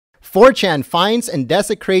4chan finds and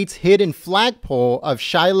desecrates hidden flagpole of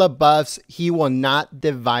Shia LaBeouf's "He Will Not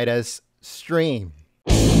Divide Us" stream.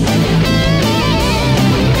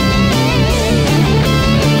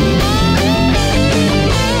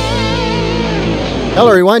 Hello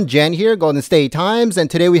everyone, Jen here, Golden State Times, and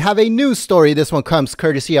today we have a news story. This one comes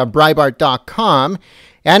courtesy of Breitbart.com,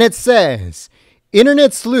 and it says,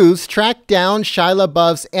 Internet sleuths tracked down Shia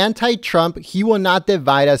LaBeouf's anti-Trump "He Will Not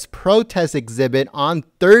Divide Us" protest exhibit on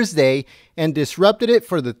Thursday and disrupted it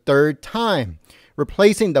for the third time,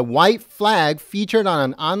 replacing the white flag featured on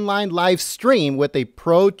an online live stream with a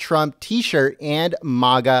pro-Trump t-shirt and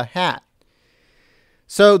MAGA hat.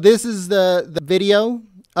 So this is the video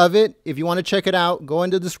of it. If you want to check it out, go in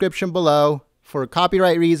the description below. For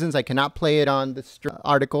copyright reasons, I cannot play it on this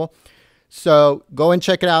article. So go and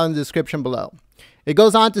check it out in the description below. It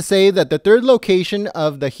goes on to say that the third location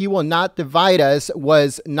of the "He Will Not Divide Us"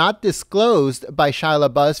 was not disclosed by Shia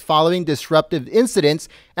LaBeouf following disruptive incidents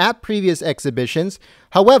at previous exhibitions.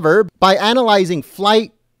 However, by analyzing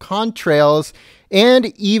flight contrails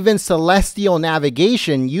and even celestial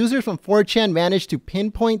navigation, users from 4chan managed to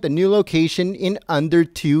pinpoint the new location in under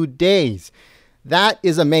 2 days. That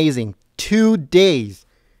is amazing. 2 days.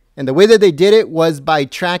 And the way that they did it was by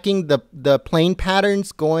tracking the plane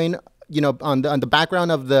patterns going, on the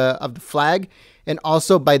background of the flag, and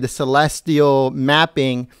also by the celestial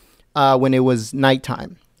mapping when it was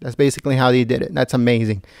nighttime. That's basically how they did it. That's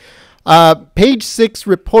amazing. Page 6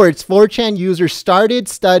 reports 4chan users started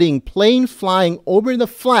studying plane flying over the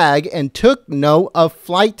flag and took note of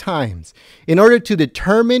flight times in order to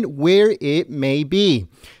determine where it may be.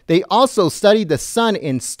 They also studied the sun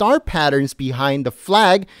and star patterns behind the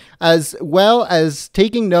flag, as well as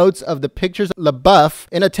taking notes of the pictures of LaBeouf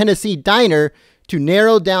in a Tennessee diner to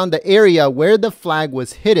narrow down the area where the flag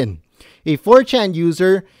was hidden. A 4chan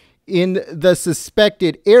user in the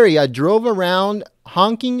suspected area drove around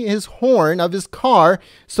honking his horn of his car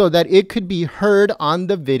so that it could be heard on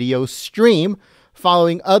the video stream,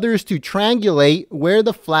 following others to triangulate where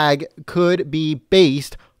the flag could be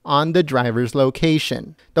based on the driver's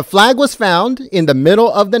location. The flag was found in the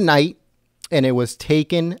middle of the night and it was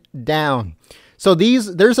taken down. So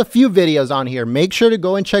there's a few videos on here. Make sure to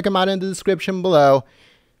go and check them out in the description below.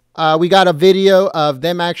 We got a video of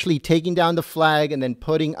them actually taking down the flag and then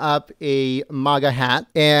putting up a MAGA hat,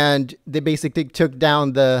 and they basically took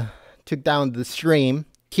down the stream.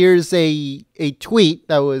 Here's a tweet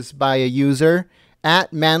that was by a user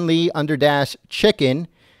at manly_chicken,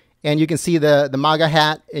 and you can see the MAGA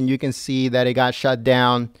hat, and you can see that it got shut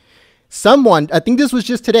down. Someone, I think this was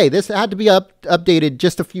just today. This had to be updated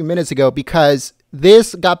just a few minutes ago because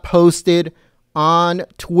this got posted on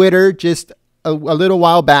Twitter just a little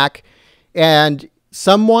while back, and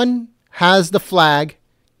someone has the flag,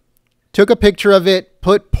 took a picture of it,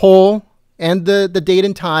 put poll and the date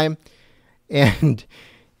and time, and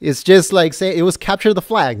it's just like saying it was capture the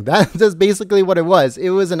flag. That's basically what it was.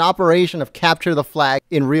 It was an operation of capture the flag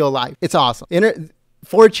in real life. It's awesome.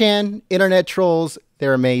 4chan internet trolls,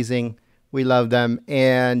 they're amazing. We love them,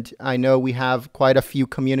 and I know we have quite a few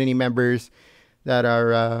community members that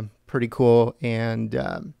are pretty cool, and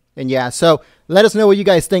yeah, so let us know what you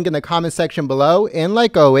guys think in the comment section below. And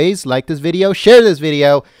like always, like this video, share this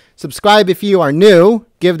video, subscribe if you are new,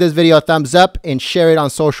 give this video a thumbs up, and share it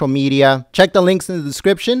on social media. Check the links in the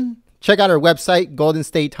description. Check out our website,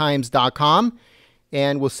 goldenstatetimes.com,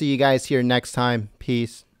 and we'll see you guys here next time.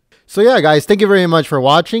 Peace. So yeah, guys, thank you very much for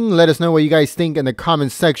watching. Let us know what you guys think in the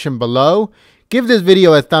comment section below. Give this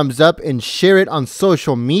video a thumbs up and share it on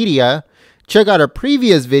social media. Check out our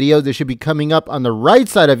previous videos. They should be coming up on the right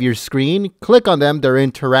side of your screen. Click on them. They're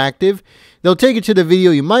interactive. They'll take you to the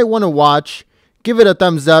video you might want to watch. Give it a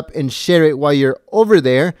thumbs up and share it while you're over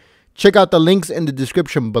there. Check out the links in the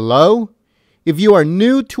description below. If you are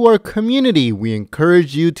new to our community, we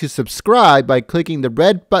encourage you to subscribe by clicking the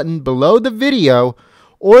red button below the video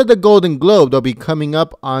or the golden globe that'll be coming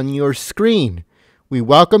up on your screen. We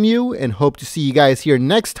welcome you and hope to see you guys here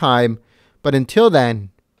next time. But until then,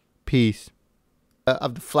 peace.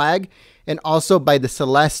 Of the flag, and also by the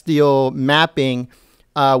celestial mapping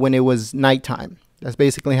when it was nighttime. That's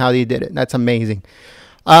basically how they did it. That's amazing.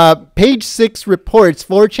 Page 6 reports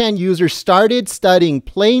 4chan users started studying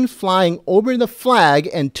plane flying over the flag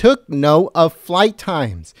and took note of flight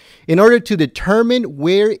times in order to determine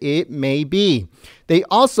where it may be. They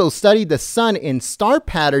also studied the sun and star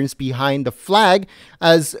patterns behind the flag,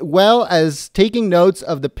 as well as taking notes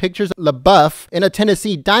of the pictures of LaBeouf in a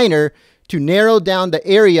Tennessee diner to narrow down the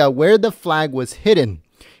area where the flag was hidden.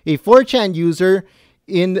 A 4chan user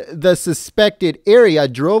in the suspected area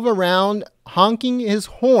drove around honking his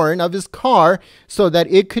horn of his car so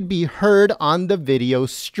that it could be heard on the video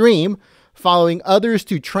stream, following others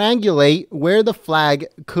to triangulate where the flag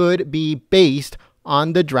could be based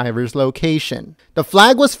on the driver's location. The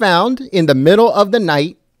flag was found in the middle of the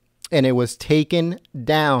night and it was taken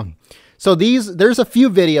down. So there's a few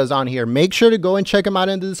videos on here. Make sure to go and check them out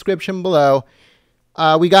in the description below.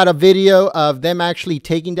 We got a video of them actually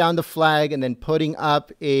taking down the flag and then putting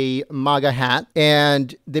up a MAGA hat,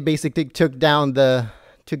 and they basically took down the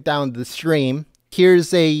stream.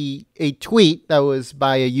 Here's a tweet that was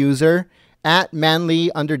by a user at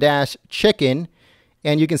manly_chicken,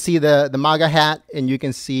 and you can see the MAGA hat, and you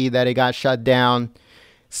can see that it got shut down.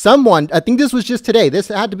 Someone, I think this was just today, this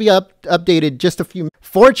had to be updated just a few.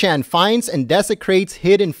 4chan finds and desecrates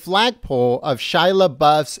hidden flagpole of Shia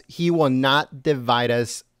LaBeouf's "He Will Not Divide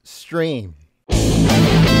Us" stream.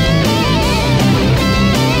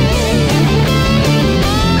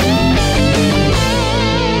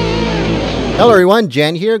 Hello everyone,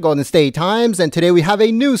 Jen here, Golden State Times, and today we have a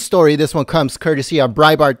news story. This one comes courtesy of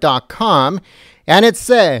Breitbart.com, and it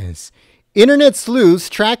says, Internet sleuths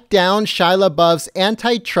tracked down Shia LaBeouf's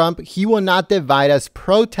anti-Trump "He Will Not Divide Us"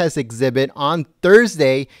 protest exhibit on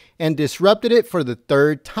Thursday and disrupted it for the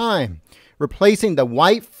third time, replacing the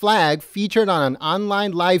white flag featured on an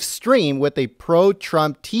online live stream with a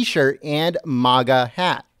pro-Trump t-shirt and MAGA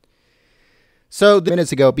hat. So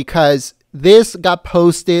minutes ago, because this got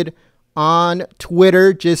posted on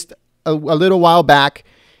Twitter just a little while back,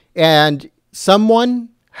 and someone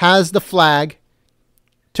has the flag,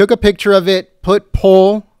 took a picture of it, put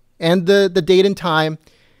poll and the date and time,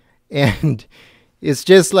 and it's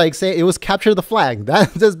just like saying it was capture the flag.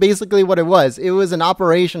 That's basically what it was. It was an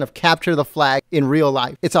operation of capture the flag in real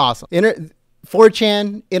life. It's awesome.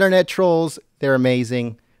 4chan, internet trolls, they're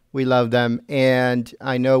amazing. We love them. And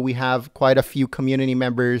I know we have quite a few community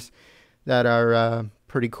members that are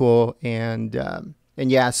pretty cool. And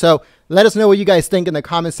yeah, so let us know what you guys think in the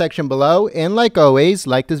comment section below. And like always,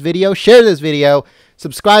 like this video, share this video,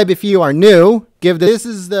 subscribe if you are new. This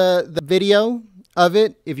is the video of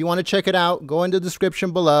it. If you want to check it out, go in the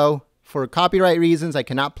description below. For copyright reasons, I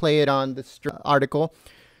cannot play it on the article.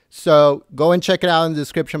 So go and check it out in the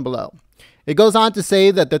description below. It goes on to say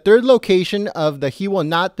that the third location of the "He Will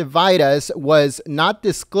Not Divide Us" was not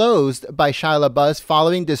disclosed by Shia LaBeouf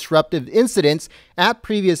following disruptive incidents at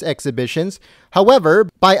previous exhibitions. However,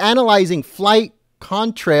 by analyzing flight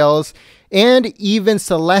contrails and even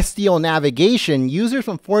celestial navigation, users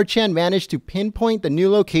from 4chan managed to pinpoint the new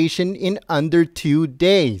location in under 2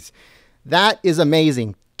 days. That is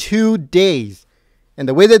amazing. 2 days. And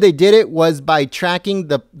the way that they did it was by tracking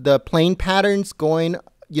the plane patterns going,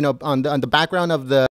 you know, on the background of the